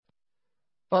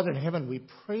Father in heaven, we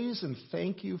praise and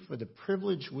thank you for the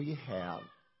privilege we have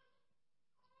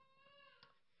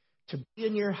to be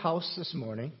in your house this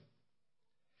morning,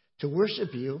 to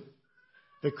worship you,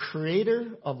 the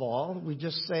creator of all. We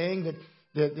just sang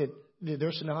that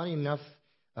there's not enough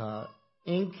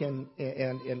ink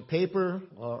and paper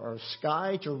or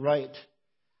sky to write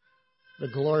the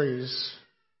glories,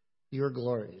 your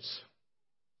glories.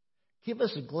 Give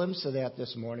us a glimpse of that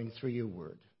this morning through your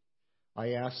word.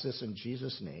 I ask this in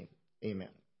Jesus' name. Amen.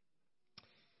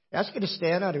 Ask you to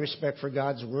stand out of respect for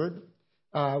God's word.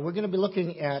 We're going to be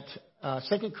looking at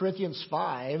 2 Corinthians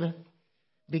 5,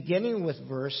 beginning with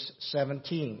verse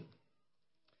 17.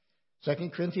 2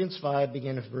 Corinthians 5,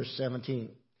 beginning with verse 17.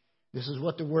 This is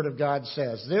what the word of God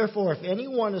says. Therefore, if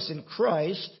anyone is in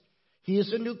Christ, he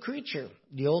is a new creature.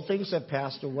 The old things have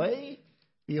passed away.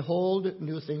 Behold,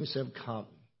 new things have come.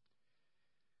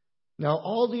 Now,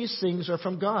 all these things are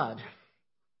from God,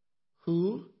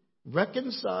 who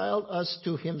reconciled us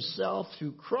to himself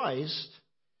through Christ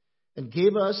and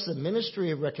gave us the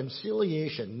ministry of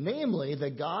reconciliation, namely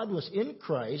that God was in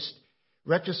Christ,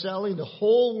 reconciling the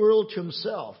whole world to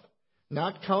himself,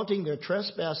 not counting their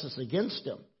trespasses against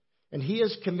him. And he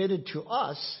has committed to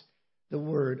us the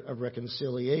word of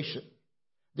reconciliation.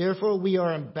 Therefore, we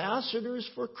are ambassadors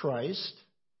for Christ,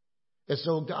 as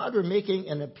though God were making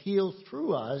an appeal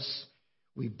through us.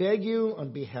 We beg you,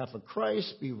 on behalf of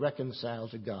Christ, be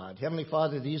reconciled to God. Heavenly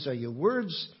Father, these are your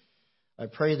words. I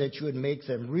pray that you would make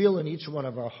them real in each one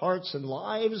of our hearts and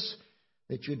lives,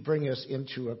 that you'd bring us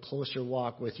into a closer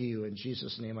walk with you. In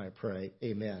Jesus' name I pray.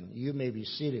 Amen. You may be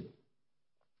seated.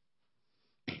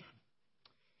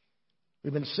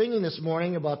 We've been singing this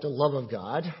morning about the love of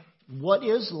God. What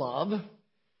is love?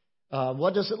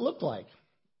 What does it look like?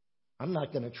 I'm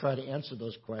not going to try to answer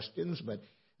those questions, but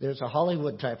there's a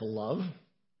Hollywood type of love.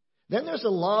 Then there's a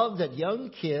love that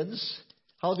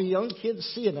how the young kids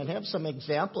see it. And I have some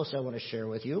examples I want to share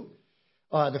with you.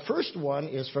 The first one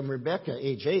is from Rebecca,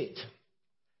 age 8.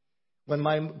 When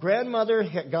my grandmother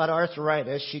got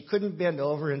arthritis, she couldn't bend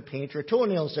over and paint her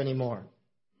toenails anymore.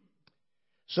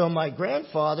 So my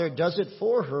grandfather does it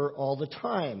for her all the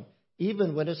time,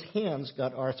 even when his hands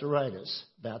got arthritis.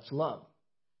 That's love.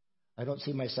 I don't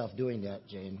see myself doing that,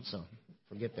 Jane, so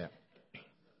forget that.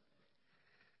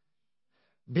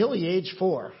 Billy, age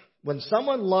 4. When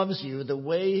someone loves you, the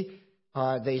way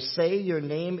they say your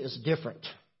name is different.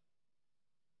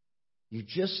 You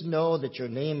just know that your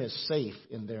name is safe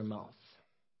in their mouth.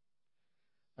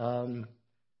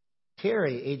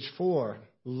 Terry, age 4.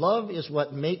 Love is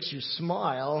what makes you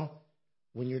smile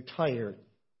when you're tired.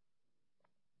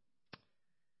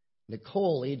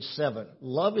 Nicole, age 7.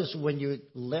 Love is when you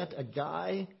let a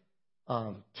guy,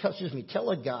 tell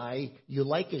a guy you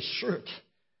like his shirt.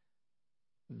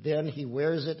 Then he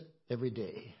wears it every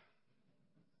day.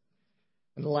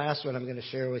 And the last one I'm going to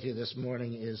share with you this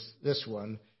morning is this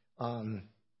one.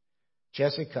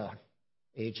 Jessica,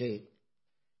 age 8.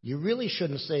 You really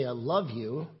shouldn't say I love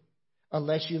you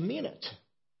unless you mean it.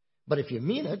 But if you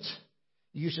mean it,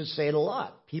 you should say it a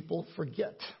lot. People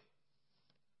forget.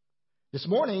 This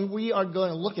morning, we are going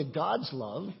to look at God's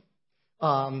love.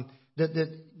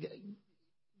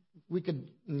 We could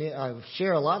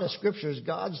share a lot of scriptures.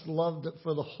 God's love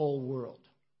for the whole world.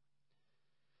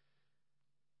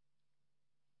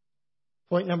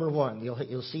 Point number 1,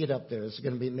 you'll see it up there. It's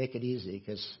going to make it easy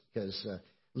because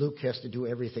Luke has to do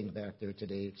everything back there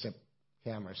today except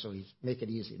camera, so he's make it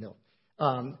easy. No.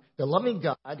 The loving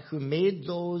God who made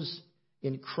those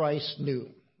in Christ new.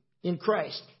 In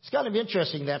Christ. It's kind of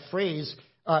interesting, that phrase.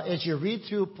 As you read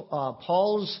through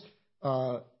Paul's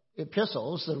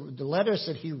epistles, the letters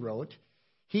that he wrote,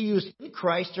 he used in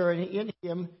Christ or in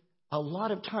him a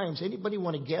lot of times. Anybody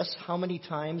want to guess how many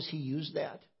times he used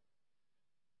that?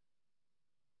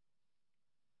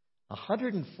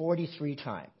 143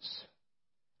 times.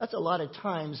 That's a lot of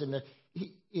times in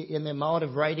the amount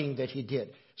of writing that he did.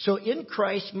 So in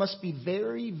Christ must be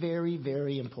very, very,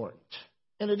 very important.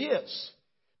 And it is.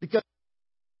 Because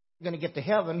we're going to get to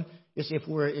heaven is if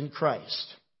we're in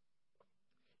Christ.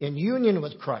 In union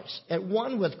with Christ. At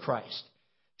one with Christ.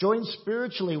 Joined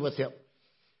spiritually with him.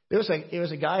 There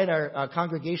was a guy in our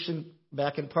congregation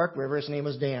back in Park River. His name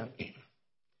was Dan.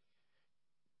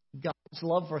 God's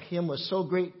love for him was so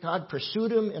great. God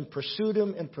pursued him and pursued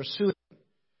him and pursued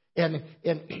him.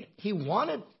 And he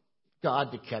wanted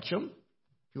God to catch him,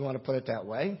 if you want to put it that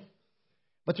way.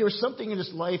 But there was something in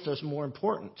his life that was more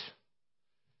important.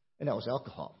 And that was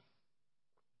alcohol.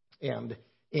 And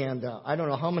I don't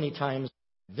know how many times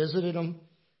I visited him.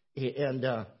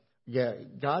 And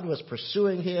God was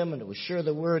pursuing him, and it was share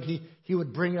the word. He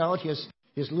would bring out his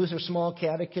Luther Small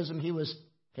Catechism. He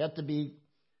had to be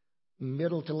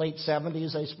middle to late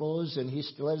 70s, I suppose, and he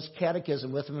still has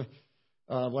catechism with him.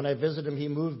 When I visited him, he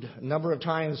moved a number of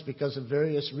times because of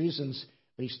various reasons,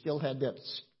 but he still had that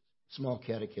small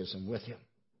catechism with him.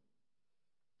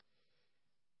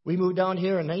 We moved down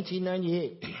here in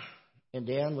 1998, and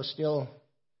Dan was still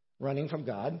running from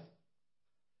God.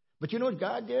 But you know what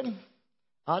God did?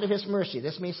 Out of his mercy,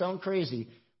 this may sound crazy,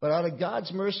 but out of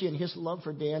God's mercy and his love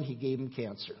for Dan, he gave him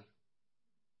cancer.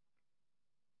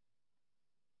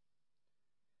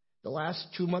 The last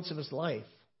 2 months of his life,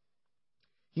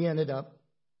 he ended up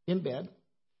in bed,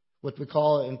 what we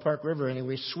call in Park River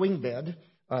anyway, swing bed.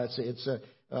 It's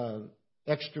a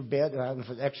extra bed, I don't know if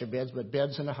it's extra beds, but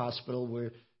beds in a hospital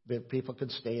where people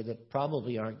could stay that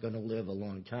probably aren't going to live a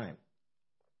long time.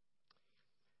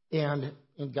 And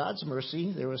in God's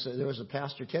mercy, there was a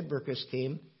pastor, Ted Burkus,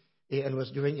 came and was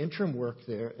doing interim work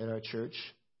there at our church.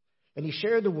 And he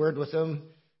shared the word with him,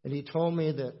 and he told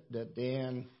me that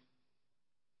Dan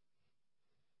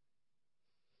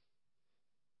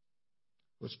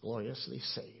was gloriously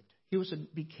saved. He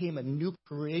became a new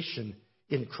creation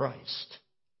in Christ.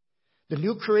 The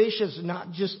new creation is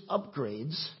not just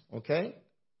upgrades, okay?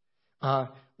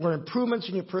 Were improvements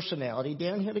in your personality.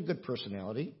 Dan had a good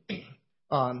personality.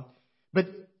 But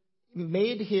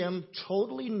made him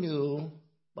totally new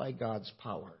by God's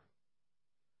power.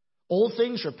 Old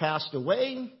things are passed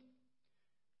away.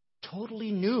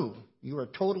 Totally new. You are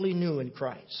totally new in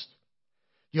Christ.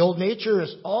 The old nature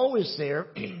is always there,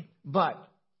 but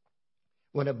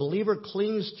when a believer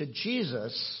clings to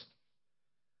Jesus,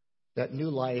 that new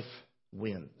life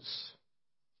wins.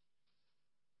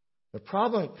 The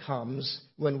problem comes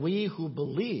when we who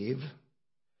believe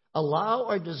allow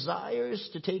our desires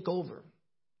to take over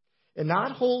and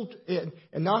not hold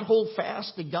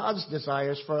fast to God's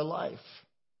desires for our life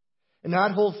and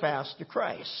not hold fast to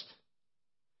Christ.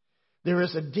 There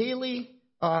is a daily,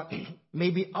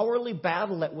 maybe hourly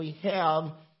battle that we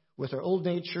have with our old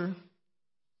nature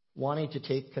wanting to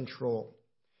take control.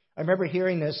 I remember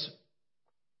hearing this,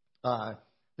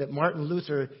 that Martin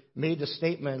Luther made the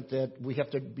statement that we have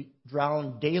to be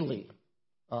drowned daily.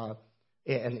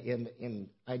 And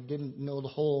I didn't know the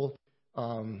whole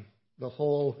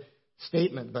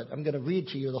statement, but I'm going to read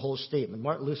to you the whole statement.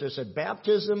 Martin Luther said,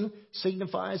 baptism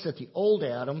signifies that the old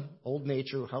Adam, old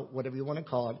nature, whatever you want to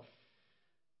call it,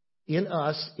 in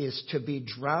us is to be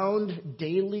drowned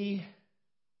daily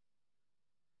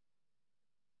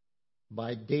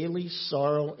by daily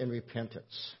sorrow and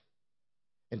repentance,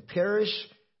 and perish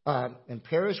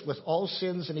with all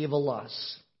sins and evil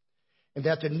lusts, and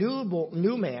that the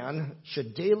new man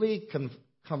should daily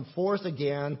come forth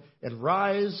again and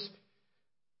rise,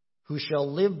 who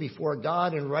shall live before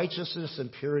God in righteousness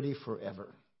and purity forever.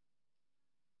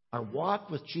 Our walk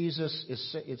with Jesus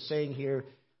it's saying here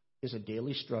is a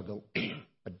daily struggle,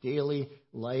 a daily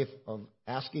life of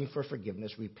asking for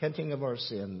forgiveness, repenting of our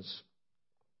sins,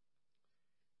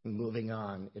 and moving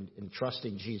on and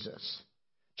trusting Jesus.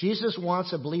 Jesus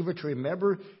wants a believer to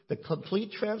remember the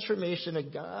complete transformation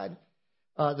of God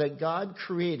that God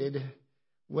created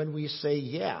when we say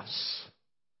yes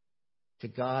to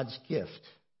God's gift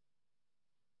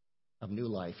of new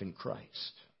life in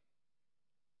Christ.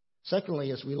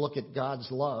 Secondly, as we look at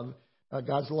God's love,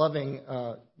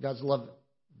 the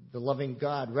loving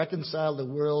God reconciled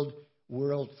the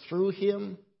world through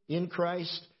Him in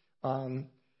Christ.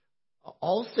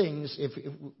 All things,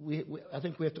 I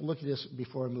think we have to look at this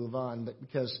before we move on, but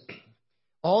because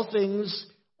all things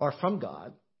are from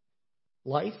God.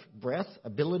 Life, breath,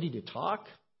 ability to talk,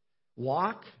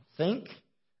 walk, think,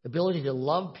 ability to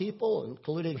love people,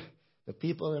 including the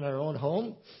people in our own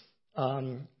home.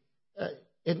 And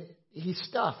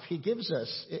He gives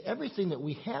us everything that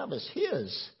we have is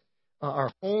His.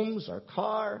 Our homes, our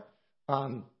car.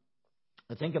 I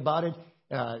think about it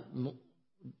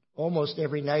almost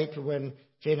every night when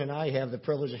Jane and I have the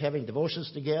privilege of having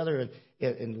devotions together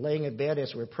and laying in bed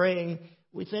as we're praying.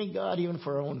 We thank God even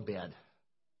for our own bed.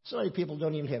 So many people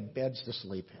don't even have beds to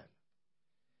sleep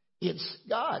in. It's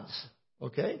God's,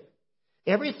 okay?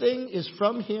 Everything is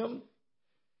from Him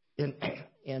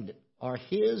and are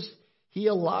His. He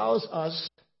allows us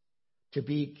to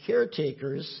be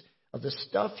caretakers of the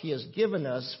stuff He has given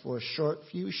us for a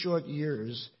few short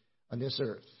years on this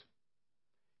earth.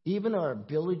 Even our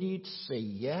ability to say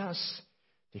yes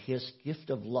to His gift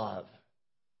of love.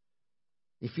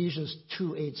 Ephesians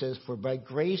 2:8 says, "For by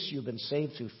grace you've been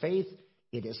saved through faith.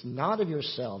 It is not of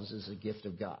yourselves, it is a gift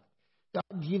of God." God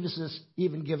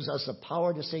even gives us the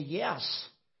power to say yes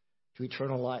to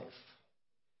eternal life.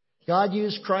 God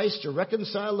used Christ to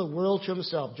reconcile the world to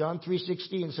Himself. John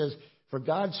 3:16 says, "For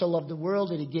God so loved the world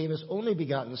that He gave His only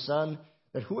begotten Son,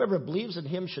 that whoever believes in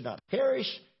him should not perish,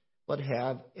 but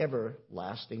have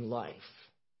everlasting life.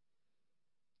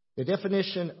 The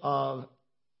definition of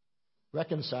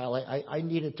reconcile, I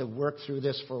needed to work through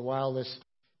this for a while this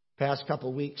past couple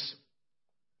of weeks.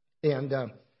 And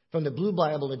from the Blue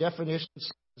Bible, the definition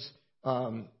says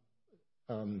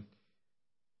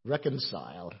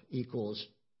reconcile equals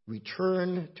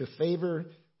return to favor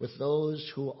with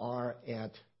those who are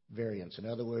at variance. In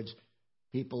other words,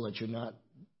 people that you're not,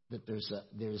 that there's a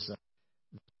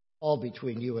all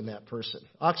between you and that person.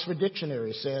 Oxford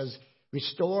Dictionary says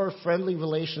restore friendly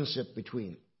relationship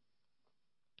between.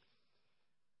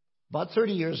 About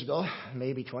 30 years ago,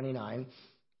 maybe 29,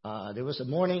 there was a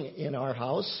morning in our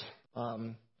house,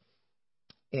 and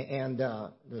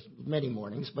there's many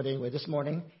mornings, but anyway, this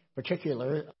morning in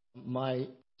particular, my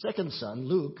second son,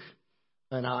 Luke,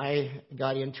 and I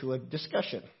got into a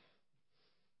discussion.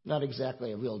 Not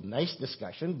exactly a real nice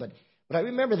discussion, but I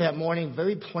remember that morning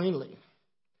very plainly.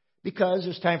 Because it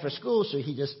was time for school, so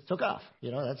he just took off.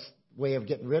 That's a way of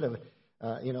getting rid of,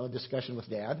 a discussion with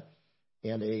Dad.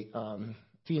 And a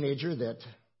teenager that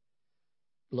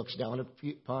looks down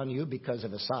upon you because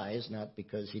of his size, not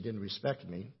because he didn't respect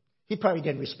me. He probably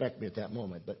didn't respect me at that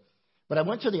moment. But I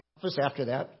went to the office after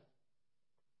that.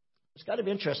 It's kind of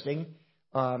interesting.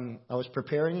 I was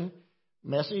preparing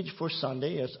message for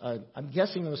Sunday. I'm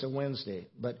guessing it was a Wednesday,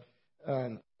 but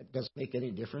it doesn't make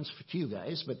any difference to you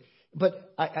guys.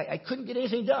 But I couldn't get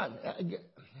anything done.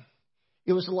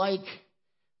 It was like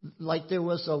there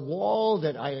was a wall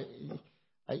that I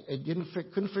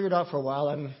couldn't figure it out for a while.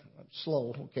 I'm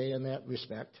slow, okay, in that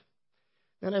respect.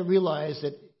 Then I realized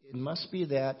that it must be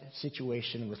that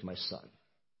situation with my son.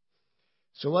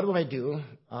 So what do?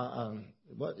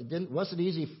 It wasn't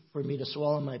easy for me to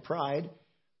swallow my pride,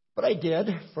 but I did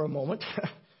for a moment.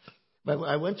 But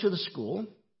I went to the school.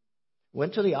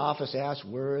 Went to the office, asked,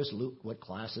 where is Luke? What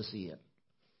class is he in?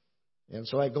 And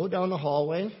so I go down the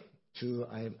hallway to,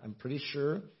 I'm pretty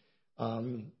sure,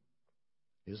 it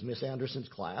was Miss Anderson's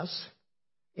class,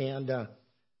 and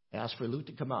asked for Luke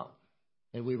to come out.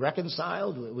 And we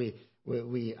reconciled. We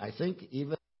I think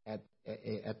even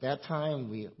at that time,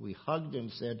 we hugged and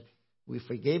said, we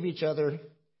forgave each other,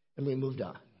 and we moved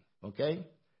on. Okay?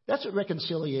 That's what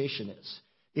reconciliation is.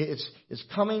 It's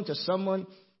coming to someone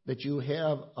that you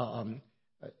have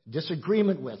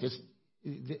disagreement with,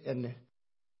 and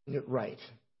right.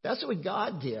 That's what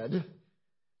God did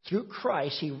through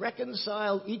Christ. He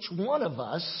reconciled each one of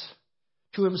us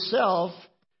to himself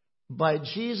by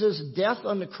Jesus' death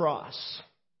on the cross.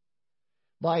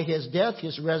 By his death,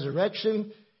 his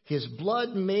resurrection, his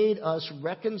blood made us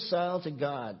reconciled to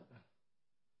God.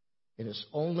 It is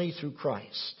only through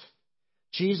Christ.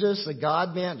 Jesus, the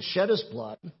God-man, shed his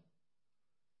blood,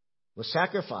 was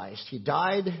sacrificed. He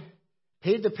died,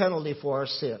 paid the penalty for our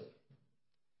sin.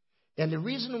 And the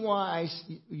reason why I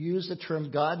use the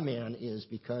term God-man is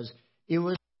because it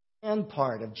was the man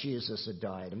part of Jesus that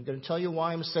died. I'm going to tell you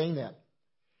why I'm saying that.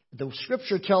 The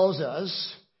Scripture tells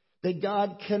us that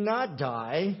God cannot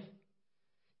die.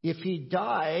 If he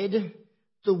died,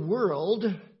 the world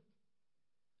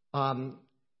and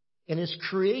his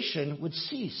creation would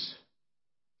cease.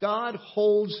 God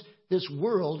holds this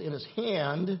world in his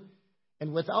hand,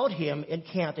 and without him, it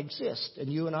can't exist,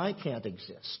 and you and I can't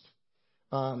exist.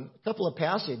 A couple of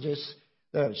passages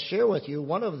that I'll share with you.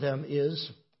 One of them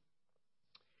is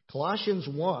Colossians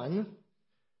 1,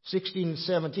 16 and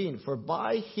 17. For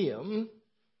by him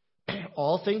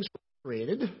all things were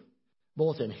created,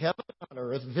 both in heaven and on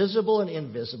earth, visible and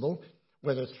invisible,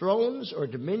 whether thrones or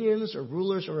dominions or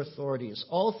rulers or authorities.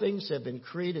 All things have been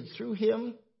created through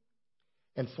him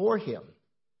and for him.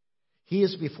 He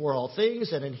is before all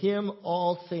things, and in him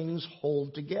all things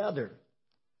hold together.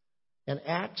 And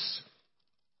Acts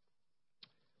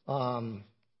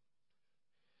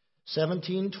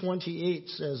 17:28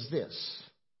 says this: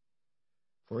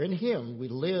 For in him we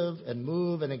live and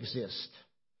move and exist,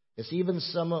 as even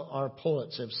some of our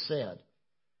poets have said.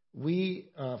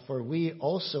 For we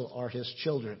also are his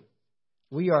children.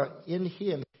 We are in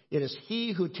him. It is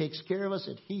he who takes care of us,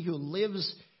 and he who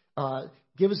lives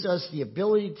gives us the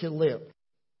ability to live.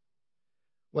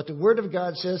 What the Word of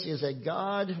God says is that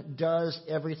God does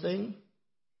everything.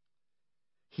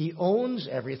 He owns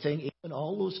everything, even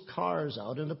all those cars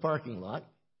out in the parking lot.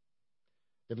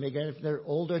 If they're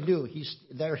old or new,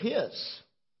 they're his.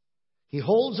 He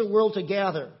holds the world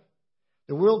together.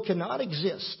 The world cannot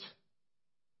exist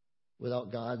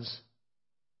without God's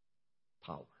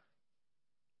power.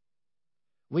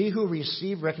 We who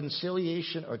receive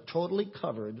reconciliation are totally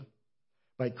covered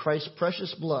by Christ's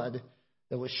precious blood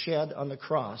that was shed on the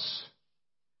cross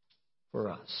for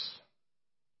us.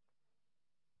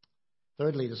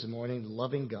 Thirdly, this morning, the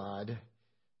loving God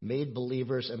made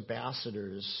believers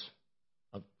ambassadors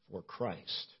for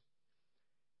Christ.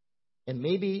 And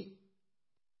maybe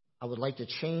I would like to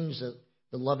change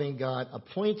the loving God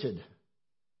appointed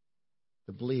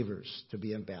the believers to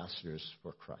be ambassadors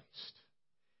for Christ.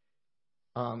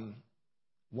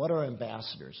 What are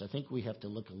ambassadors? I think we have to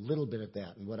look a little bit at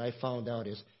that. And what I found out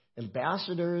is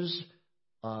ambassadors,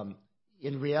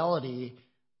 in reality,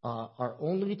 are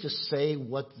only to say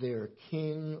what their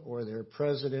king or their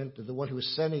president, or the one who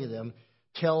is sending them,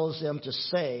 tells them to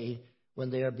say when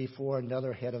they are before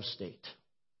another head of state.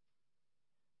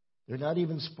 They're not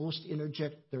even supposed to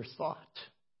interject their thought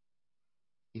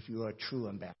if you are a true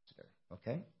ambassador,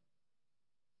 okay?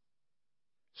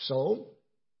 So,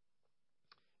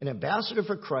 an ambassador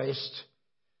for Christ,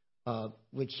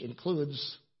 which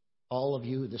includes all of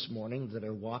you this morning that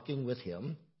are walking with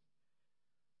him,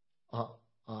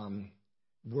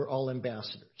 we're all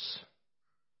ambassadors.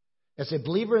 As a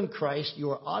believer in Christ,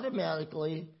 you are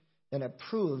automatically an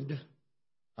approved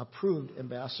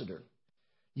ambassador.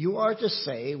 You are to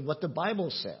say what the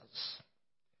Bible says,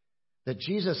 that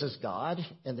Jesus is God,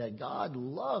 and that God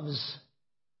loves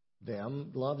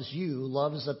them, loves you,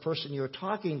 loves the person you're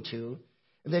talking to,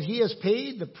 and that he has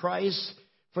paid the price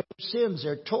for their sins.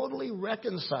 They're totally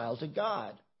reconciled to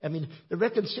God. I mean, the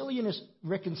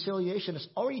reconciliation is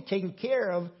already taken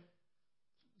care of.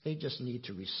 They just need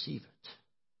to receive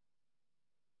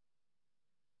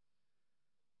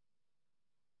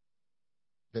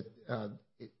it.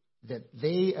 That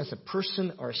they, as a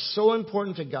person, are so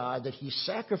important to God that he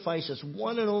sacrificed his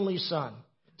one and only Son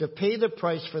to pay the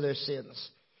price for their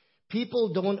sins.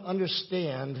 People don't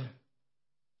understand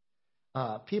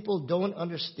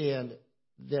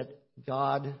that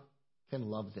God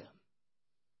can love them.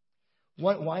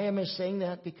 Why am I saying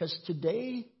that? Because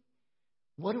today,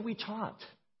 what are we taught?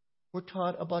 We're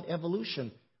taught about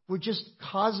evolution. We're just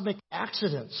cosmic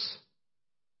accidents,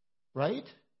 right?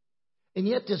 And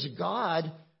yet this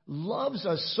God loves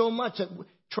us so much that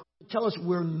trying to tell us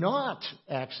we're not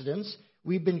accidents.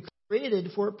 We've been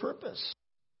created for a purpose.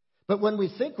 But when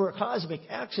we think we're cosmic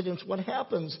accidents, what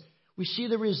happens? We see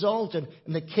the result in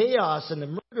the chaos and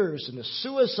the murders and the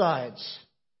suicides,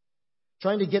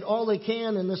 trying to get all they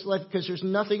can in this life because there's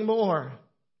nothing more.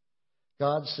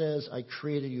 God says, I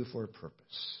created you for a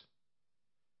purpose.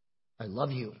 I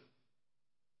love you.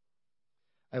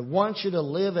 I want you to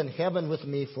live in heaven with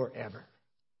me forever.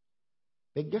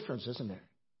 Big difference, isn't there?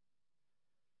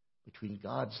 Between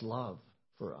God's love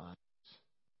for us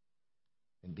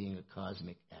and being a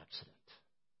cosmic accident.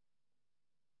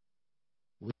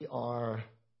 We are,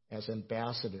 as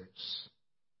ambassadors,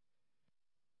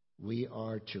 we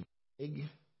are to beg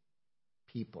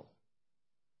people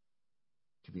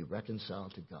to be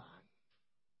reconciled to God,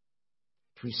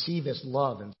 to receive his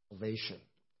love and salvation.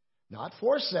 Not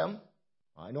force them.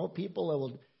 I know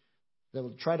people that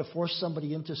will try to force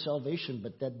somebody into salvation,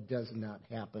 but that does not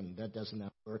happen. That does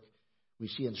not work. We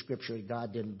see in Scripture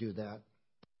God didn't do that.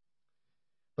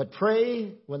 But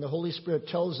pray when the Holy Spirit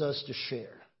tells us to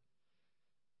share.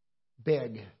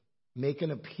 Beg, make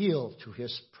an appeal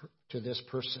to this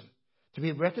person to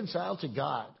be reconciled to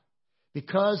God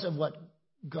because of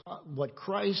what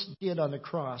Christ did on the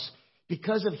cross,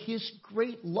 because of his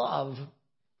great love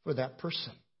for that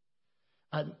person.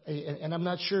 And I'm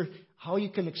not sure how you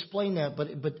can explain that,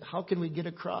 but how can we get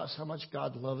across how much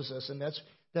God loves us? And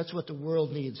that's what the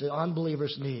world needs, the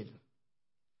unbelievers need.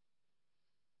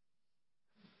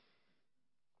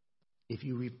 If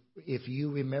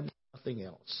you remember nothing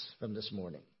else from this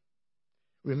morning,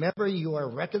 remember you are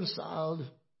reconciled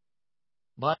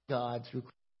by God through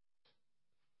Christ.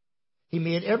 He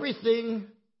made everything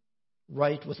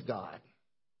right with God.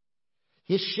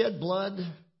 His shed blood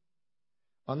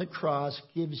on the cross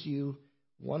gives you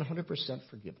 100%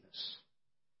 forgiveness.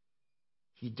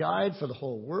 He died for the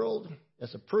whole world.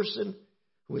 As a person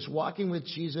who is walking with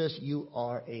Jesus, you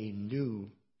are a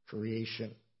new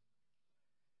creation.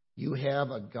 You have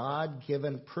a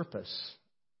God-given purpose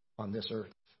on this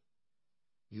earth.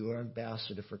 You are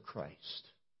ambassador for Christ.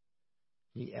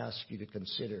 He asks you to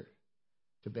consider,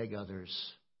 to beg others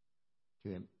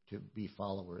to be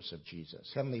followers of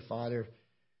Jesus. Heavenly Father,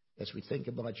 as we think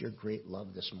about your great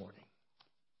love this morning,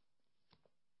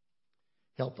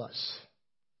 help us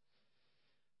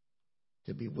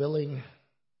to be willing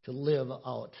to live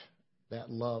out that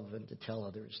love and to tell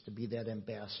others, to be that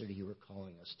ambassador you were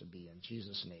calling us to be. In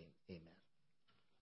Jesus' name, amen.